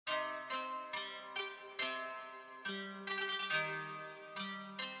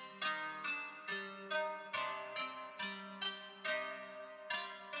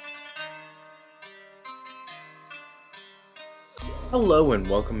Hello and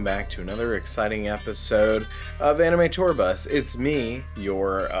welcome back to another exciting episode of Anime Tour Bus. It's me,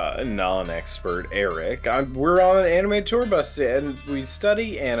 your non-expert Eric. We're on an Anime Tour Bus and we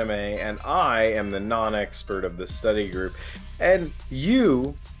study anime, and I am the non-expert of the study group. And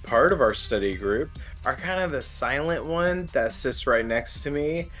you, part of our study group, are kind of the silent one that sits right next to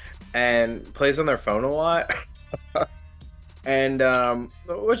me and plays on their phone a lot. And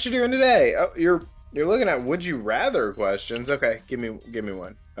what you doing today? Oh, you're looking at would you rather questions. Okay, give me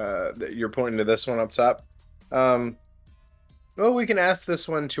one. You're pointing to this one up top. Um, well, we can ask this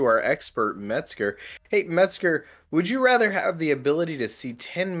one to our expert Metzger. Hey, Metzger, would you rather have the ability to see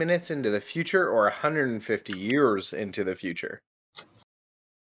 10 minutes into the future or 150 years into the future?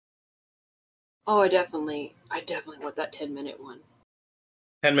 Oh, I definitely want that 10-minute one.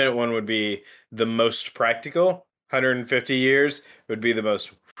 10-minute one would be the most practical. 150 years would be the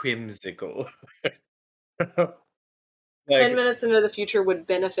most whimsical. 10 Like, minutes into the future would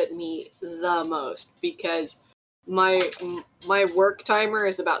benefit me the most because my my work timer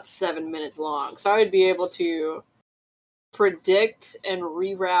is about 7 minutes long. So I would be able to predict and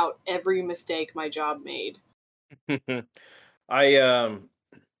reroute every mistake my job made. I um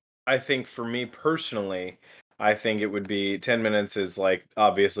I think for me personally, I think it would be 10 minutes is like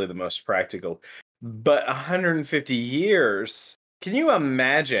obviously the most practical. But 150 years, can you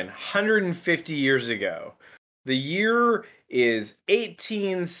imagine 150 years ago? The year is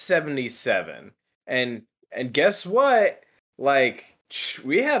 1877. And guess what? Like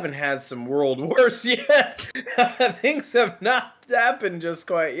we haven't had some world wars yet. Things have not happened just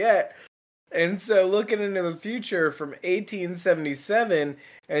quite yet. And so looking into the future from 1877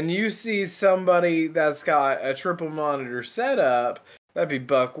 and you see somebody that's got a triple monitor setup, that'd be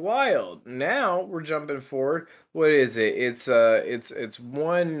buck wild. Now we're jumping forward. What is it? It's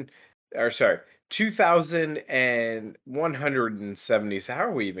one or sorry, 2170. So how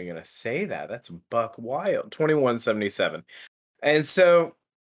are we even gonna say that? That's buck wild. 2177. And so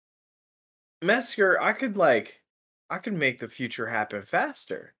Mesker, I could make the future happen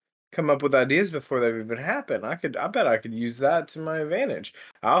faster. Come up with ideas before they even happen. I bet I could use that to my advantage.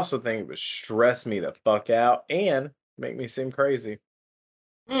 I also think it would stress me the fuck out and make me seem crazy.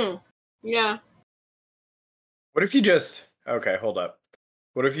 Hmm. Yeah. What if you just, okay, hold up.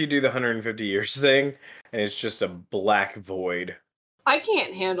 What if you do the 150 years thing and it's just a black void? I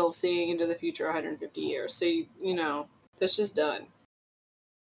can't handle seeing into the future 150 years. So that's just done.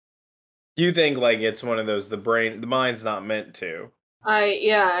 You think like it's one of those the mind's not meant to.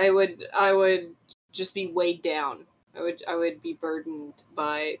 I would just be weighed down. I would be burdened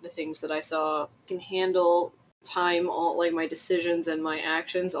by the things that I saw. I can handle time, all like my decisions and my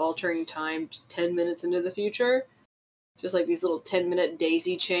actions altering time 10 minutes into the future. Just like these little 10-minute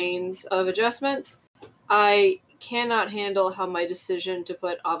daisy chains of adjustments. I cannot handle how my decision to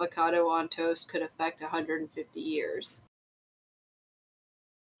put avocado on toast could affect 150 years.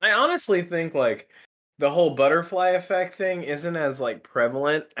 I honestly think like the whole butterfly effect thing isn't as like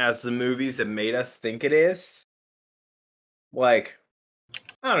prevalent as the movies have made us think it is. Like,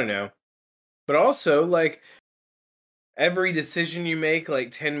 I don't know. But also like every decision you make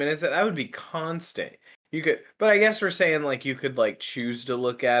like 10 minutes that would be constant. You could but I guess we're saying like you could like choose to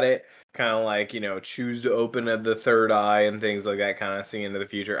look at it, kind of like, choose to open the third eye and things like that kind of see into the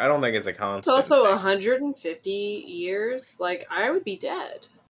future. I don't think it's a It's constant also thing. 150 years. Like, I would be dead.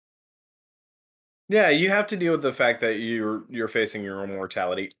 Yeah, you have to deal with the fact that you're facing your own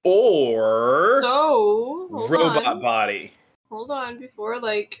mortality or So, hold robot on. body. Hold on before,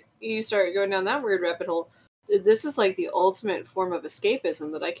 like, you start going down that weird rabbit hole. This is, like, the ultimate form of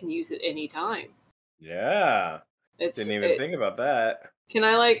escapism that I can use at any time. Yeah. It's, Didn't even it, think about that. Can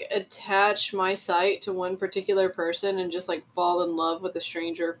I like attach my sight to one particular person and just like fall in love with a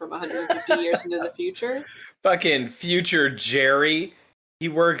stranger from 150 years into the future? Fucking future Jerry. He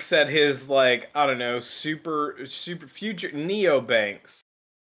works at his like, I don't know, super future neobanks.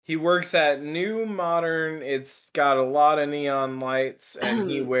 He works at new modern, it's got a lot of neon lights and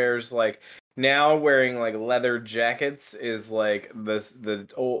he wears like now wearing like leather jackets is like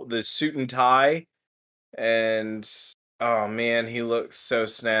the suit and tie. And oh man, he looks so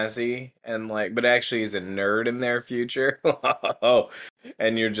snazzy and like, but actually he's a nerd in their future. Oh,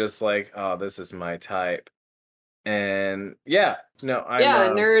 and you're just like, oh, this is my type. And yeah, no, I'm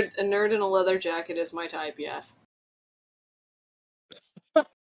Yeah, a nerd in a leather jacket is my type. Yes,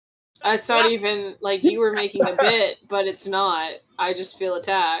 it's not even like you were making a bit, but it's not. I just feel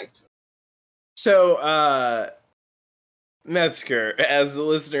attacked. so Metzger, as the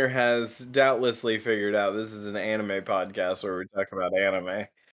listener has doubtlessly figured out, this is an anime podcast where we talk about anime.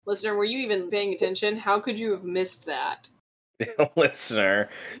 Listener, were you even paying attention? How could you have missed that? Listener,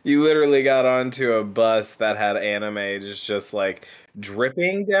 you literally got onto a bus that had anime just like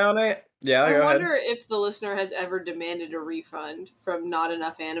dripping down it. Yeah, I go ahead. wonder if the listener has ever demanded a refund from not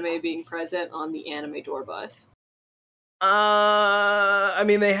enough anime being present on the anime tour bus. I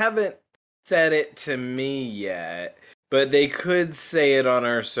mean, they haven't said it to me yet, but they could say it on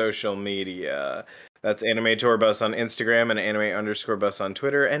our social media. That's Anime Tour Bus on Instagram and anime_bus on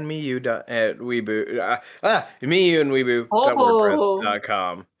Twitter and at Weeboo. Me and Oh,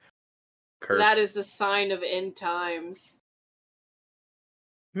 Weeboo.wordpress.com. that Curse. is the sign of end times.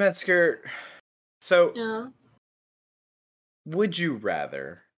 Metzger, so Yeah. would you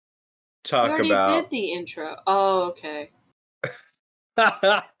rather We talk already did about the intro. Oh, okay.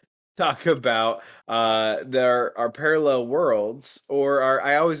 talk about there are parallel worlds or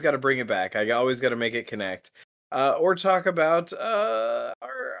I always got to bring it back. I always got to make it connect. Or talk about our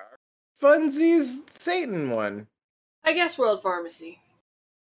funsies Satan one. I guess World Pharmacy.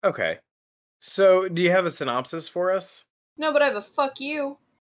 Okay. So, do you have a synopsis for us? No, but I have a fuck you.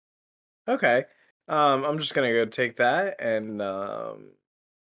 Okay. I'm just going to go take that and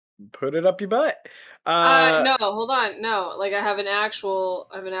put it up your butt. Uh No, hold on. No, like I have an actual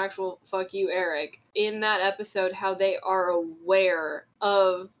fuck you, Eric. In that episode, how they are aware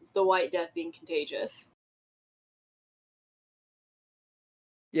of the White Death being contagious.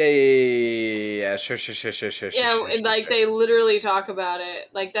 yeah. Sure. Yeah, and like they literally talk about it.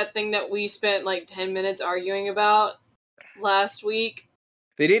 Like that thing that we spent like 10 minutes arguing about last week.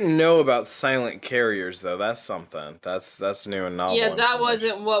 They didn't know about silent carriers though. That's something. That's new and Yeah, novel that information.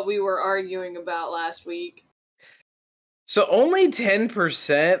 wasn't what we were arguing about last week. So only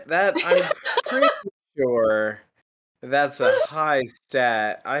 10%? That I'm pretty sure that's a high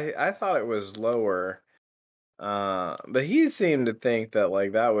stat. I thought it was lower. But he seemed to think that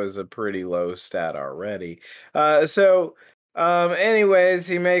like that was a pretty low stat already. So anyways,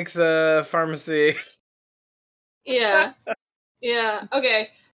 he makes a pharmacy Yeah. Yeah. Okay.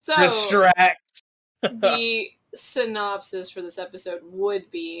 So distract. the synopsis for this episode would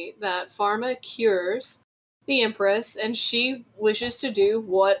be that Pharma cures the Empress, and she wishes to do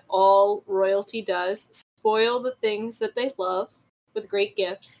what all royalty does: spoil the things that they love with great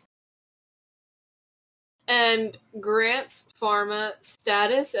gifts, and grants Pharma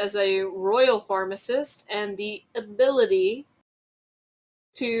status as a royal pharmacist and the ability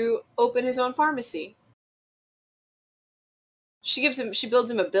to open his own pharmacy. She builds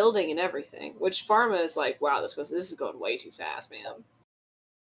him a building and everything, which Pharma is like, wow, this is going way too fast, man.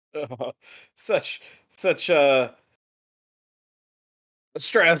 Such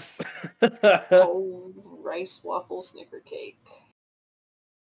stress. Oh, rice waffle snicker cake.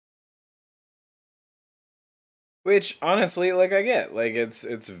 Which honestly, like I get, like it's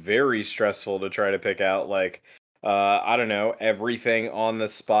very stressful to try to pick out like I don't know, everything on the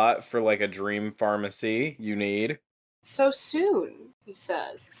spot for like a dream pharmacy you need. So soon, he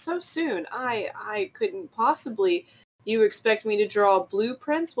says. So soon. I couldn't possibly. You expect me to draw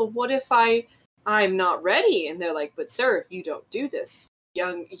blueprints? Well, what if I'm not ready? And they're like, but sir, if you don't do this,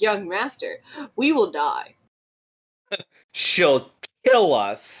 young master, we will die. She'll kill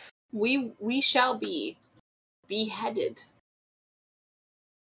us. We shall be beheaded.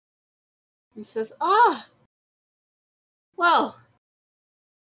 He says, well,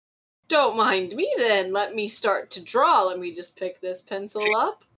 don't mind me then. Let me start to draw. Let me just pick this pencil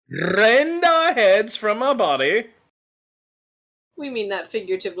up. Rend our heads from our body. We mean that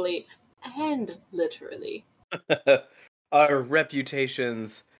figuratively and literally. Our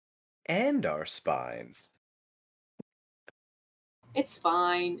reputations and our spines. It's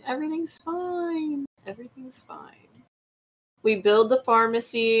fine. Everything's fine. Everything's fine. We build the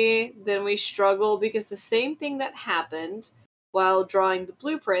pharmacy, then we struggle because the same thing that happened while drawing the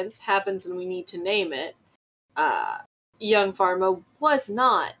blueprints happens and we need to name it. Uh, young Pharma was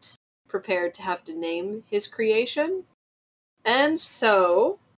not prepared to have to name his creation. And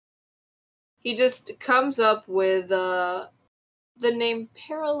so he just comes up with the name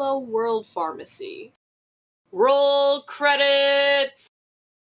Parallel World Pharmacy. Roll credits!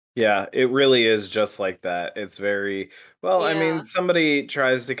 Yeah, it really is just like that. It's very well. I mean, Yeah. somebody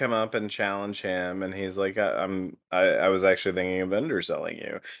tries to come up and challenge him, and he's like, I was actually thinking of underselling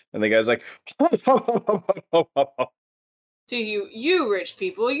you," and the guy's like, To you rich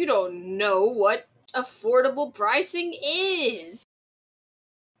people, you don't know what affordable pricing is.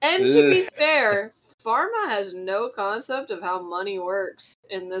 And to "Ugh." be fair, Pharma has no concept of how money works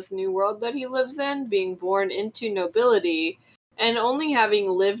in this new world that he lives in, being born into nobility and only having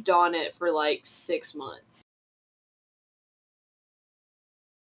lived on it for like 6 months.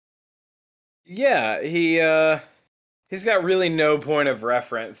 Yeah, He's got really no point of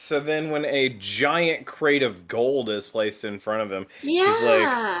reference. So then when a giant crate of gold is placed in front of him, he's like,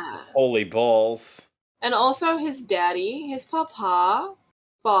 Yeah. holy balls. And also his daddy, his papa,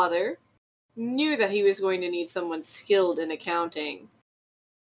 father, knew that he was going to need someone skilled in accounting.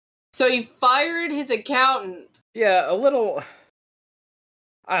 So he fired his accountant. Yeah, a little,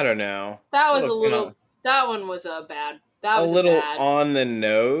 I don't know. That A was little, a little. That one was a bad. That a was a little bad. on the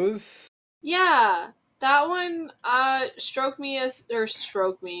nose. Yeah, that one struck me as or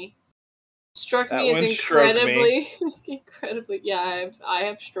struck That me as one stroked me. incredibly incredibly. Yeah, I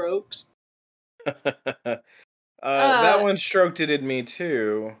have stroked. That Uh, one stroked it in me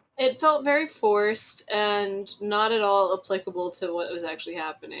too. it felt very forced and not at all applicable to what was actually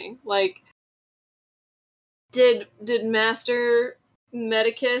happening. Like, did Master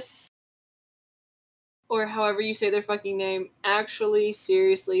Medicus, or however you say their fucking name, actually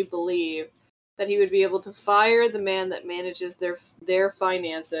seriously believe that he would be able to fire the man that manages their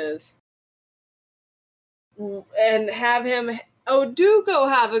finances and have him, oh, do go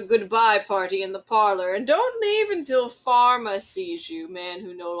have a goodbye party in the parlor and don't leave until Pharma sees you, man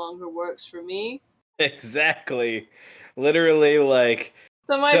who no longer works for me. Exactly. Literally, like,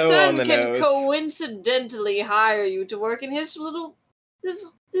 So my so on son the can nose. coincidentally hire you to work in his little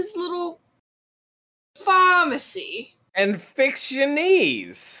pharmacy. And fix your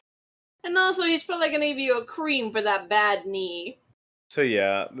knees. And also he's probably gonna give you a cream for that bad knee. So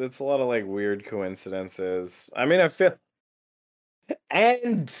yeah, that's a lot of like weird coincidences. I mean, I feel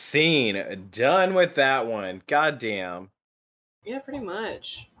and scene. Done with that one. Goddamn. Yeah, pretty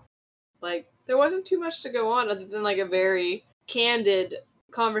much. Like, there wasn't too much to go on other than like a very candid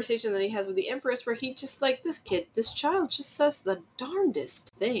conversation that he has with the Empress where he just like this child just says the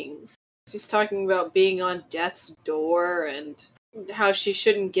darndest things. She's talking about being on death's door and how she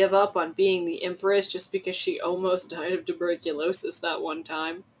shouldn't give up on being the Empress just because she almost died of tuberculosis that one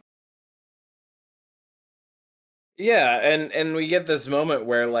time. Yeah, and we get this moment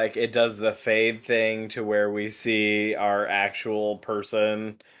where like it does the fade thing to where we see our actual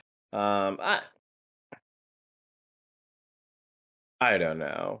person. I don't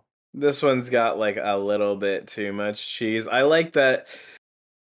know. This one's got like a little bit too much cheese. I like that.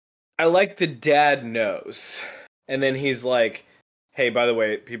 I like the dad knows. And then he's like, "Hey, by the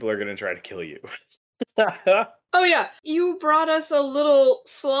way, people are going to try to kill you." Oh yeah, you brought us a little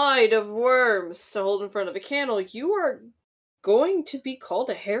slide of worms to hold in front of a candle. You are going to be called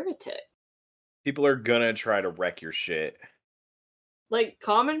a heretic. People are going to try to wreck your shit. Like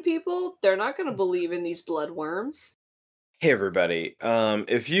common people, they're not going to believe in these blood worms. Hey everybody.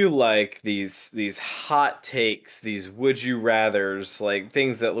 If you like these hot takes, these would you rathers, like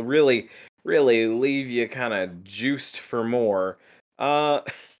things that really leave you kind of juiced for more. Uh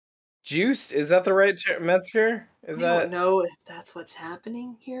Juiced? Is that the right term, Metzger? Is I don't that know if that's what's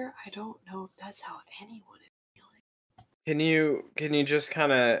happening here. I don't know if that's how anyone is feeling. can you just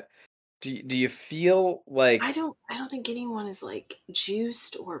kind of do you feel I like don't I don't think anyone is like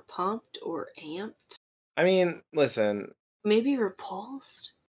juiced or pumped or amped. I mean, listen, Maybe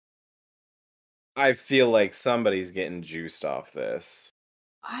repulsed. I feel like somebody's getting juiced off this.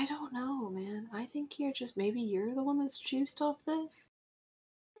 I don't know, man. I think maybe you're the one that's juiced off this.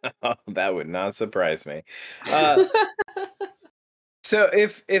 That would not surprise me. Uh so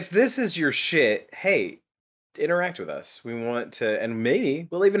if this is your shit, hey, interact with us. We want to, and maybe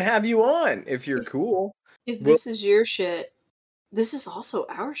we'll even have you on if you're if cool. if We'll this is your shit, this is also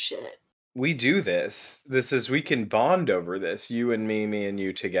our shit. we do this. This is we can bond over this. You and me and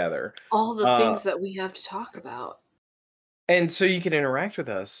you together. All the Uh things that we have to talk about. and so you can interact with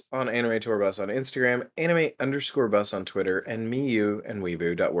us on Anime Tour Bus on Instagram, anime_bus on Twitter, and me, you, and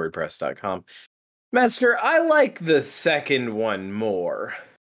weeboo.wordpress.com. Master, I like the second one more.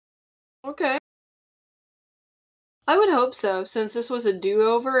 Okay. I would hope so, since this was a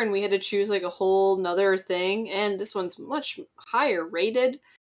do-over and we had to choose like a whole nother thing, and this one's much higher rated.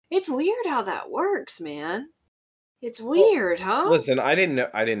 It's weird how that works, man. It's Well, weird, huh? listen, I didn't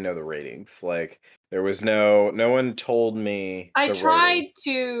know the ratings. Like there was no one told me I the rating. tried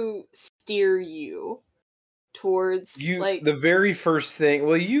to steer you towards You like the very first thing,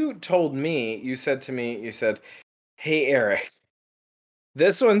 well, you told me, you said to me, you said, "Hey Eric,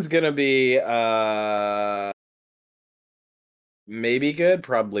 this one's gonna be maybe good,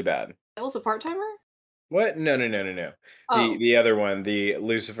 probably bad." Bill's a part-timer? What? No, no, no, no, no. The Oh. the other one, the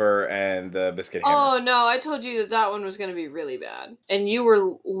Lucifer and the Biscuit Hammer. Oh no, I told you that that one was going to be really bad. And you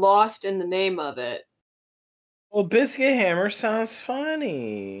were lost in the name of it. Well, Biscuit Hammer sounds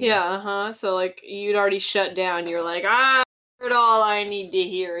funny. Yeah, uh-huh. So like you'd already shut down. You're like, I heard all I need to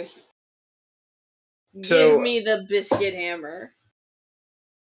hear. Give So, me the biscuit hammer.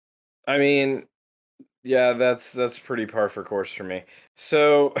 I mean, yeah, that's pretty par for course for me.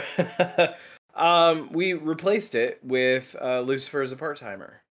 So, we replaced it with Lucifer as a part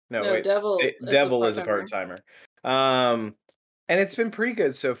timer. No, No, wait, devil as a Devil part as a part timer. timer. Um, and it's been pretty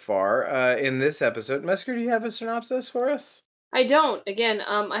good so far. In this episode, Mesker, do you have a synopsis for us? I don't. Again,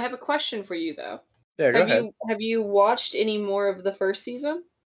 I have a question for you though. Yeah, go ahead. Have you watched any more of the first season?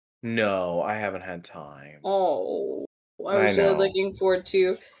 No, I haven't had time. Oh, I I was really know. looking forward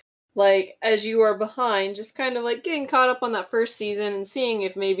to, like, as you are behind, just kind of like getting caught up on that first season and seeing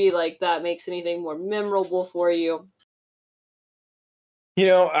if maybe like that makes anything more memorable for you.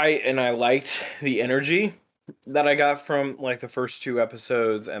 I liked the energy that I got from like the first two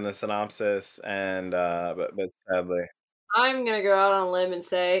episodes and the synopsis, and but sadly, I'm gonna go out on a limb and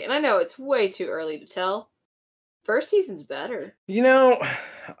say, and I know it's way too early to tell, first season's better. you know,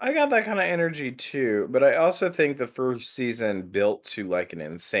 I got that kind of energy too. But I also think the first season built to like an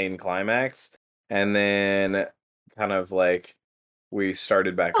insane climax, and then kind of like we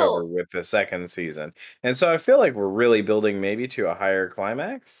started back over Oh, with the second season, and so I feel like we're really building maybe to a higher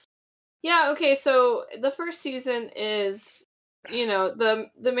climax. yeah, okay, so the first season is, the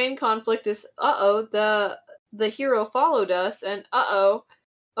main conflict is, uh-oh, the hero followed us, and uh-oh,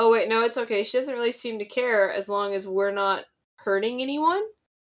 oh wait, no, it's okay. She doesn't really seem to care as long as we're not hurting anyone.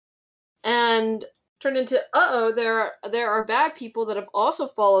 And turned into, uh-oh, there are bad people that have also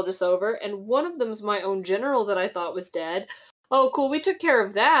followed us over, and one of them's my own general that I thought was dead. Oh, cool, we took care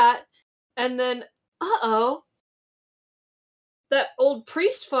of that. And then, uh-oh, that old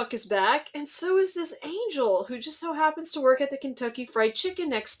priest fuck is back, and so is this angel who just so happens to work at the Kentucky Fried Chicken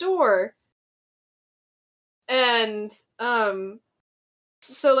next door. And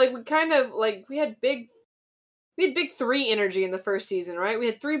so like we kind of like we had big three energy in the first season, right? We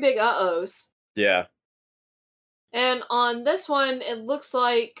had three big uh-ohs. Yeah, And on this one, it looks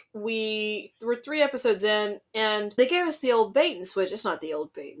like we're 3 episodes in, and they gave us the old bait and switch. It's not the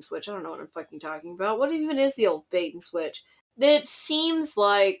old bait and switch. I don't know what I'm fucking talking about. What even is the old bait and switch? It seems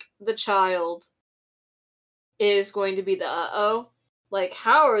like the child is going to be the uh-oh. Like,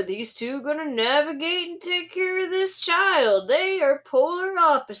 how are these two gonna navigate and take care of this child? They are polar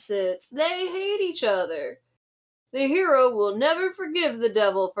opposites. They hate each other. The hero will never forgive the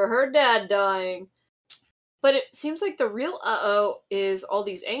devil for her dad dying. But it seems like the real uh-oh is all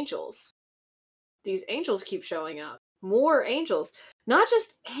these angels. These angels keep showing up. More angels. Not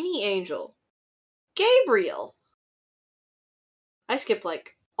just any angel. Gabriel. I skipped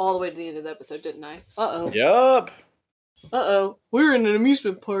like all the way to the end of the episode, didn't I? Uh-oh. yup. Uh-oh. We're in an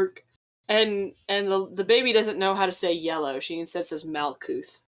amusement park. And the baby doesn't know how to say yellow. She instead says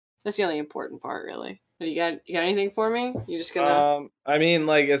Malkuth. That's the only important part, really. But you got anything for me? You're just gonna. I mean,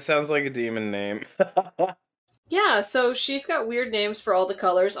 like it sounds like a demon name. Yeah, so she's got weird names for all the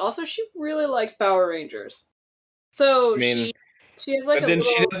colors. Also, she really likes Power Rangers. So I mean, she has like but a then she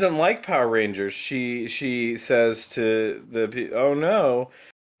little. doesn't like Power Rangers. She says to "Oh no,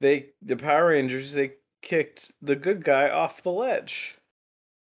 the Power Rangers they kicked the good guy off the ledge."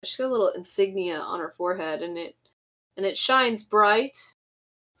 She's got a little insignia on her forehead, and it shines bright.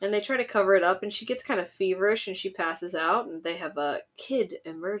 And they try to cover it up, and she gets kind of feverish, and she passes out. And they have a kid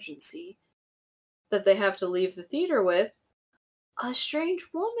emergency that they have to leave the theater with. A strange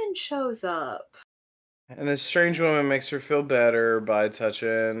woman shows up. And this strange woman makes her feel better by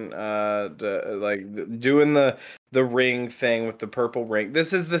touching, doing the ring thing with the purple ring.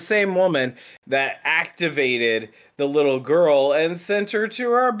 This is the same woman that activated the little girl and sent her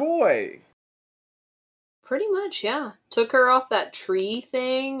to our boy. Pretty much, yeah. Took her off that tree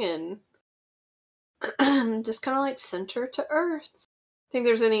thing and just kind of like sent her to Earth. Think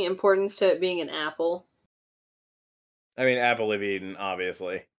there's any importance to it being an apple? I mean, apple of Eden,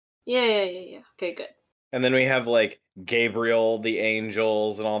 obviously. Yeah, yeah, yeah, yeah. Okay, good. And then we have like Gabriel, the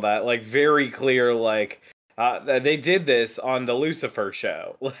angels, and all that. Like very clear. Like they did this on the Lucifer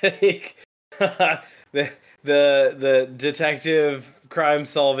show. Like the the detective crime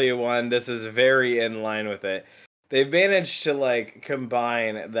solving one. This is very in line with it. They've managed to like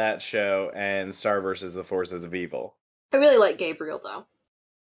combine that show and Star versus the Forces of Evil. I really like Gabriel though.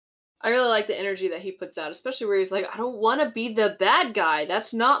 I really like the energy that he puts out, especially where he's like, I don't want to be the bad guy.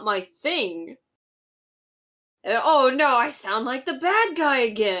 That's not my thing. And, oh no, I sound like the bad guy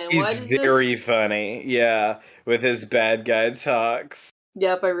again. Why He's does this. very funny, yeah, with his bad guy talks.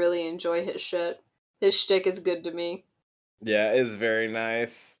 Yep, I really enjoy his shit. His shtick is good to me. Yeah, is very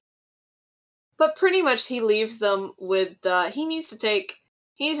nice. But pretty much he leaves them with, he needs to take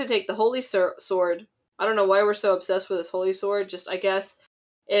the holy sword. I don't know why we're so obsessed with this holy sword. Just, I guess,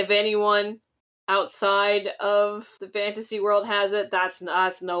 if anyone outside of the fantasy world has it, that's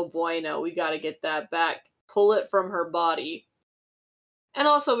no bueno. We got to get that back. Pull it from her body. And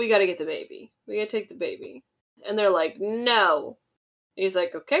also, we got to get the baby. We got to take the baby. And they're like, no. He's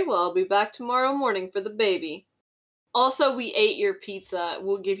like, okay, well, I'll be back tomorrow morning for the baby. Also, we ate your pizza.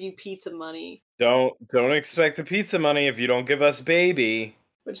 We'll give you pizza money. Don't expect the pizza money if you don't give us baby.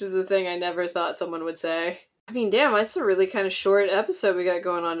 Which is the thing I never thought someone would say. I mean, damn, that's a really kind of short episode we got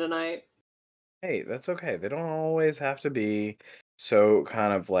going on tonight. Hey, that's okay. They don't always have to be so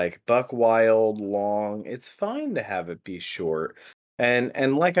kind of like buck wild long. It's fine to have it be short. And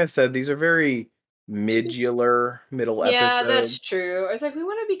like I said, these are very midular middle Yeah, episodes. that's true. I was like, we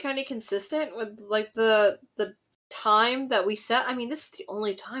want to be kind of consistent with like the time that we set. I mean, this is the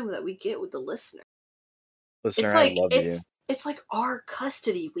only time that we get with the listener. It's Listener, I like love you. it's like our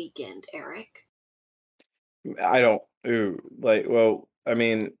custody weekend, Eric. I don't ooh, like well, I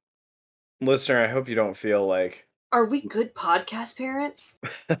mean, listener, I hope you don't feel like Are we good podcast parents?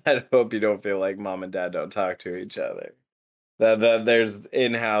 I hope you don't feel like mom and dad don't talk to each other. That there's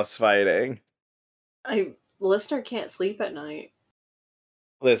in-house fighting. I Listener can't sleep at night,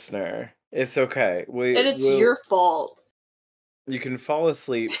 Listener, it's okay. and We it's your will fault. you can fall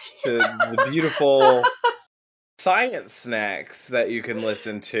asleep to the beautiful science snacks that you can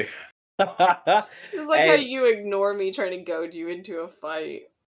listen to. Just like how and you ignore me trying to goad you into a fight.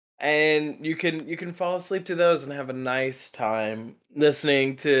 and you can fall asleep to those and have a nice time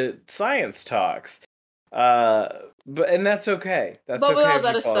listening to science talks. Uh but and that's okay. That's But with okay all if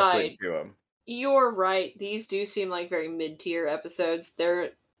that you fall asleep aside, to them. you're right. These do seem like very mid-tier episodes.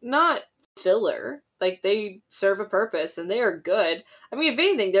 They're not filler. Like they serve a purpose and they are good. I mean, if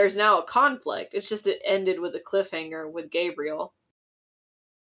anything, there's now a conflict. It's just it ended with a cliffhanger with Gabriel.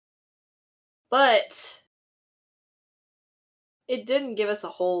 But it didn't give us a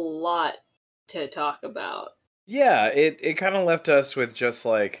whole lot to talk about. Yeah, it kind of left us with just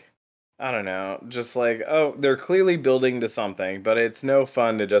like I don't know, just like oh, they're clearly building to something, but it's no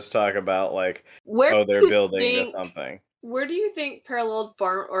fun to just talk about like Where oh, they're do you building to think something. where do you think Parallel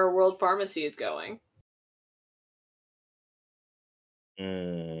Farm or World Pharmacy is going?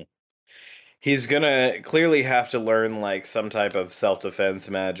 Mm. He's gonna clearly have to learn like some type of self-defense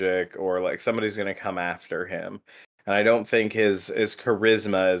magic or like somebody's gonna come after him. And I don't think his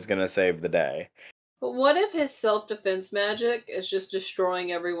charisma is gonna save the day. But what if his self-defense magic is just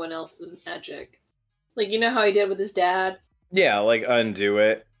destroying everyone else's magic? Like you know how he did with his dad? Yeah, like undo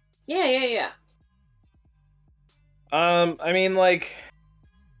it. Yeah, yeah, yeah. I mean like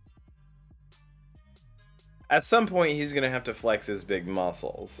at some point he's gonna have to flex his big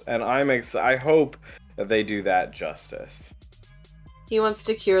muscles, and I hope that they do that justice. He wants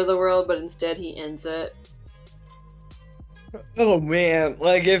to cure the world, but instead he ends it. Oh man,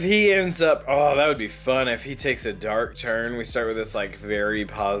 like if he ends up, oh that would be fun if he takes a dark turn. We start with this like very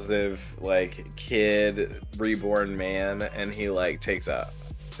positive like kid reborn man, and he like takes a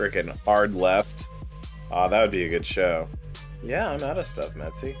freaking hard left. Oh, that would be a good show. Yeah, I'm out of stuff,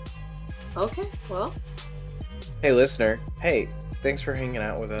 Metzi. Okay, well, Hey listener, hey, thanks for hanging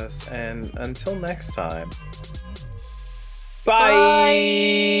out with us, and until next time.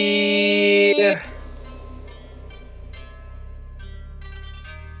 bye. Bye.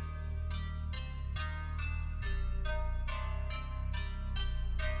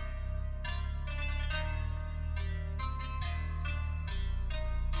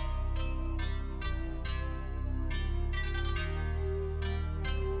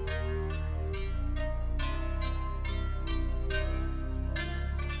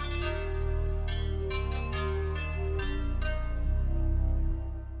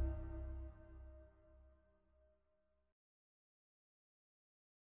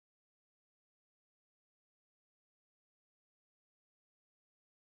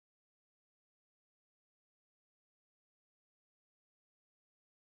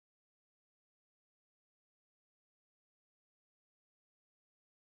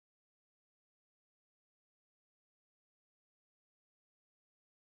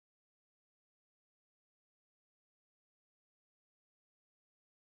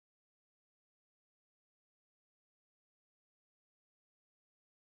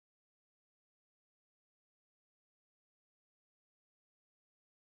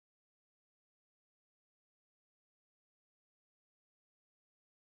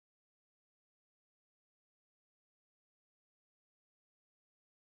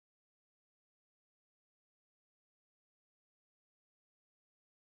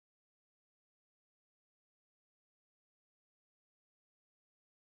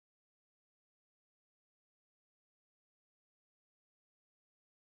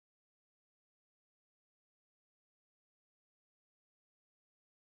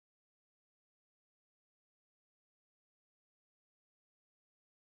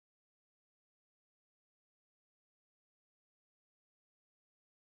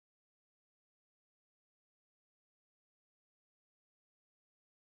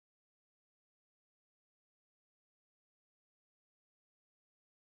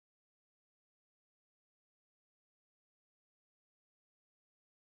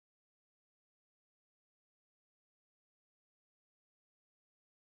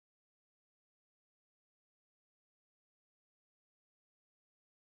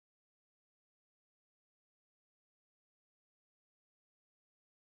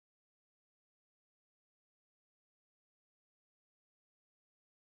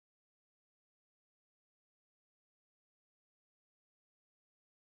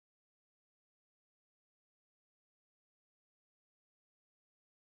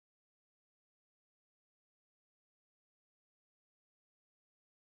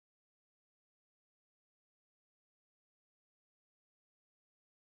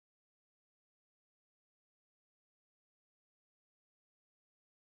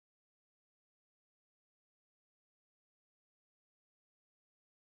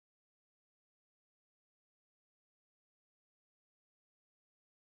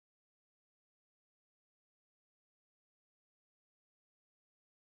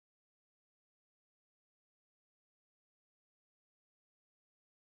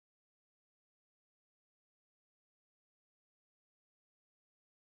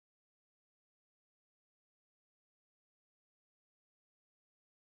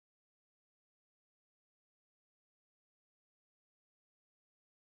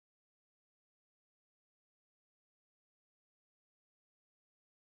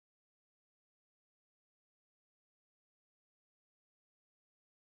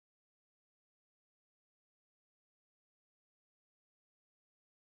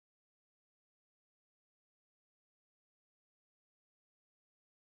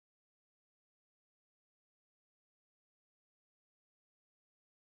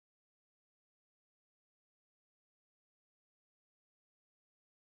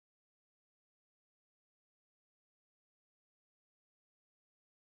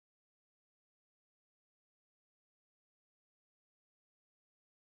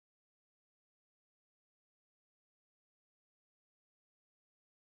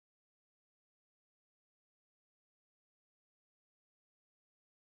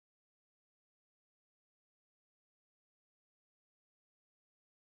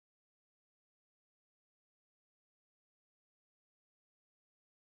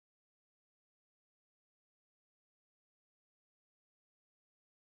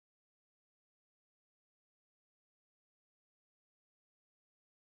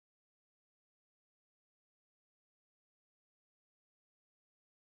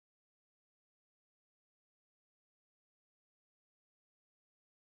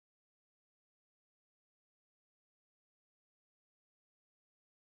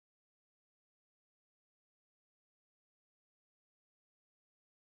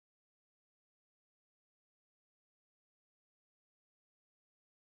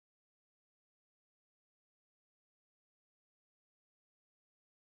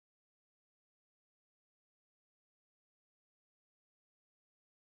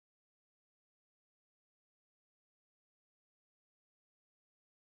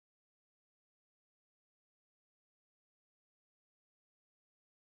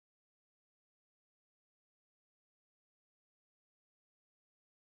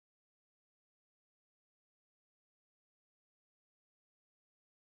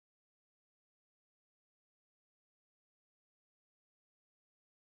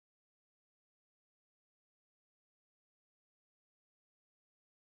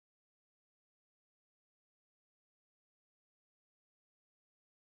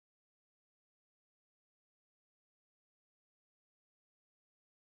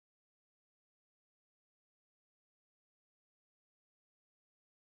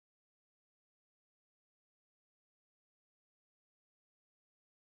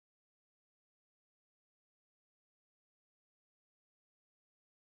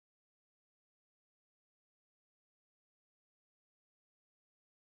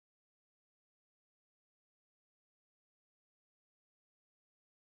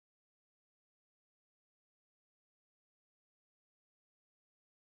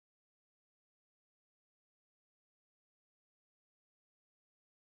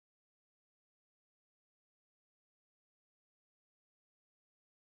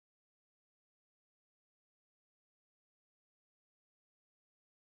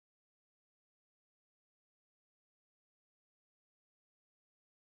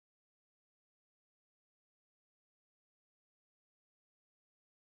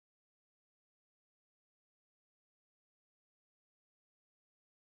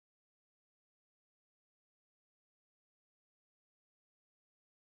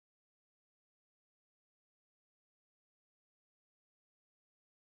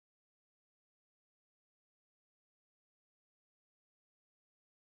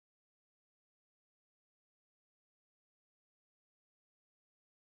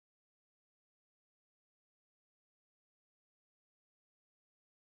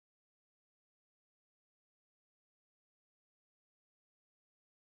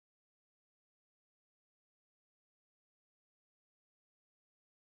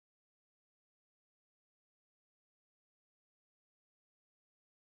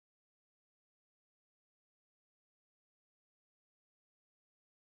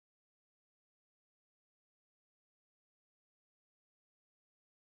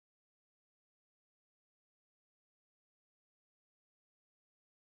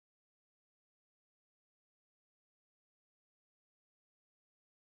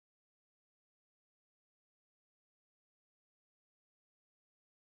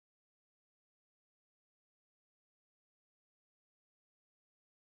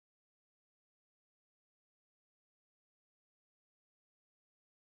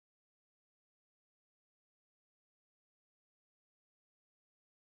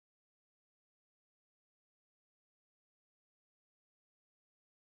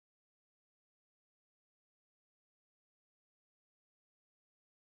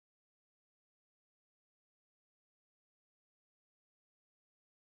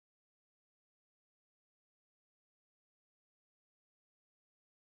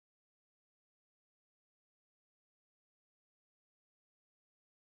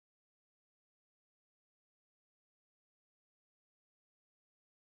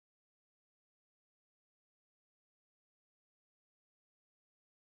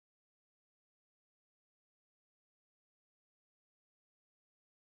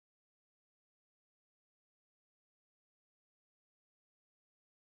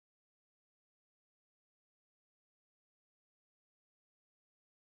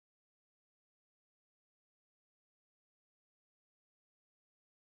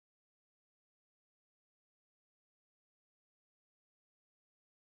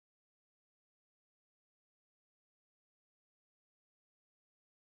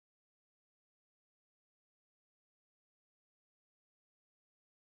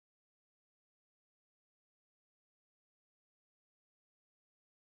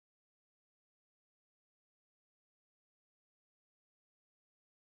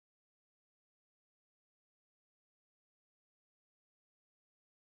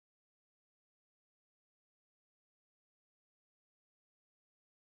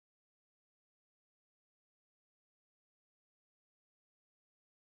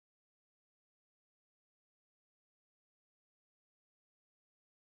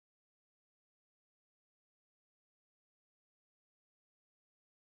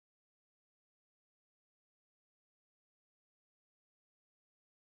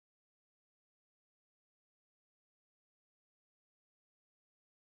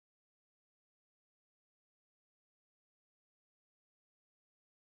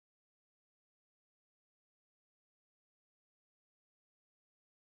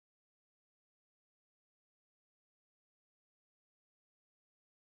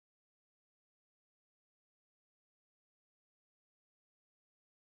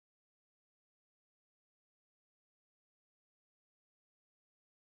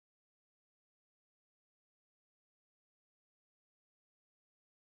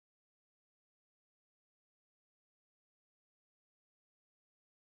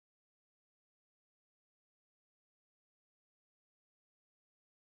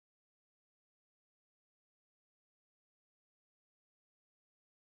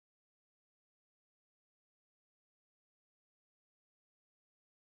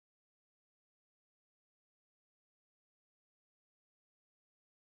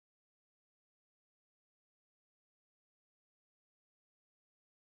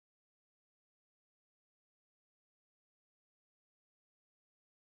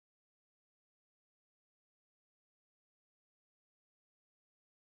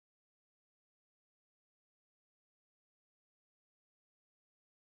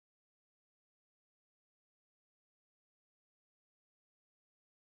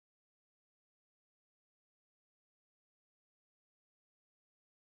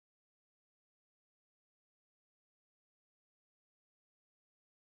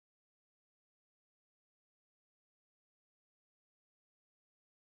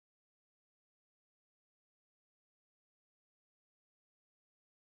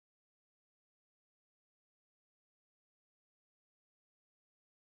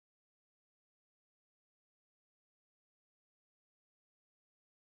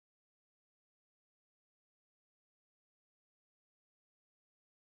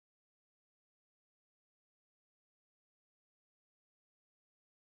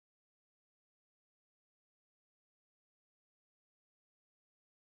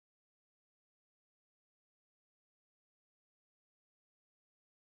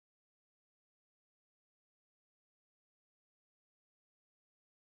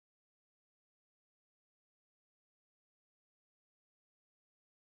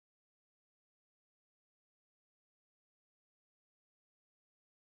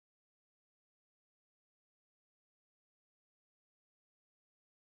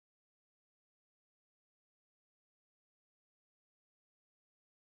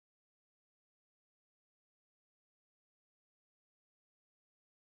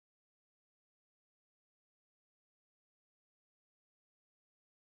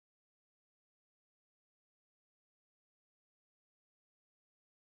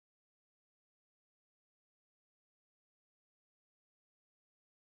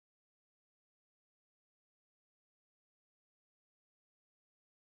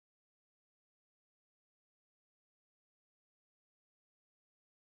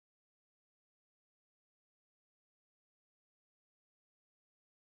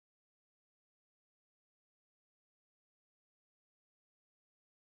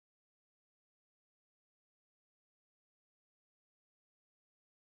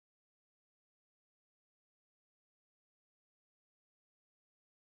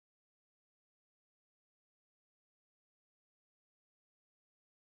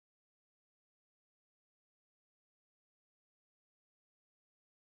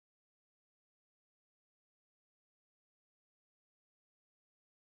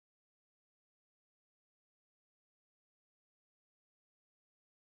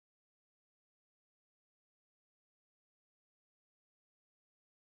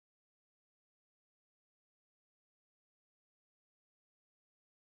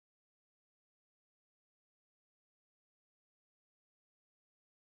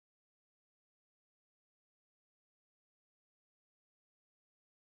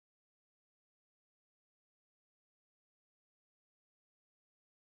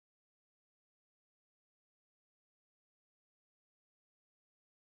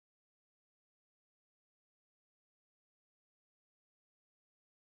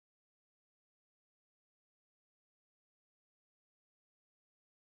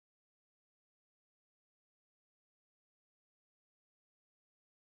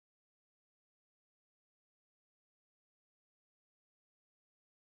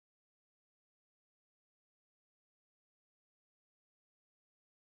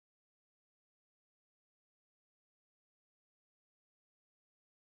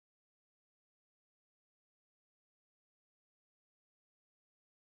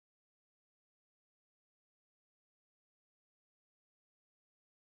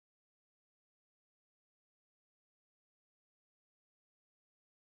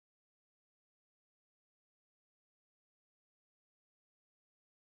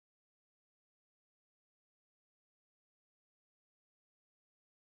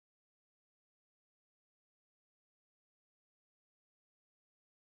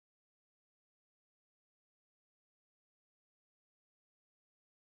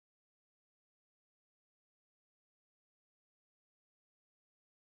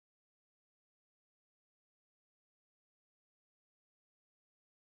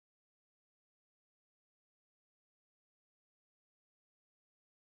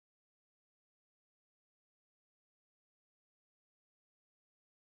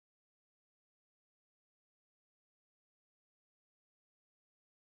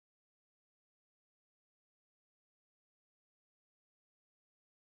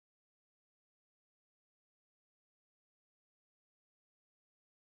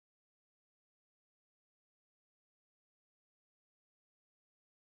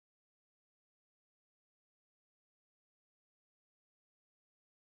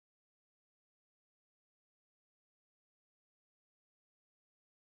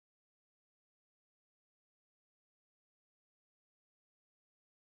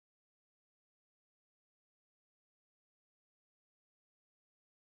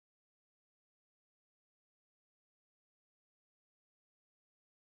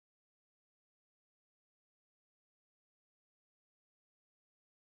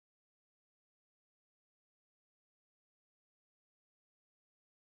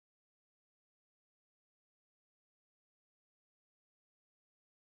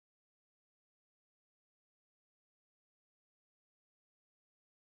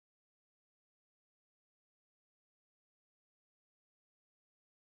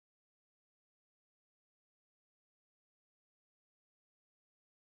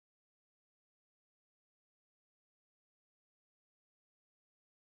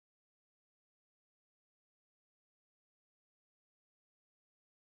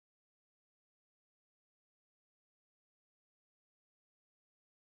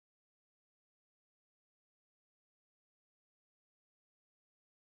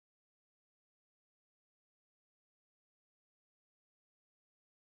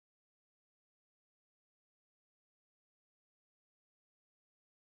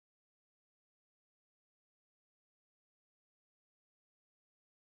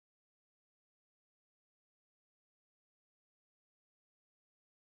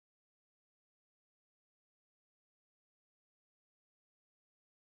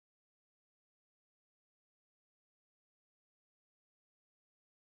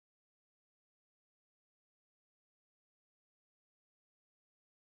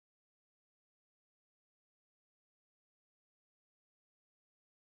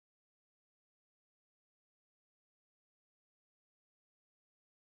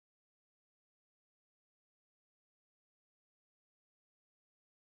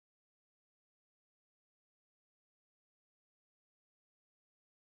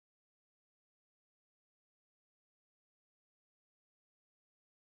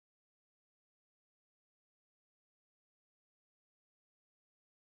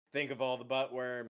 Think of all the butt worms.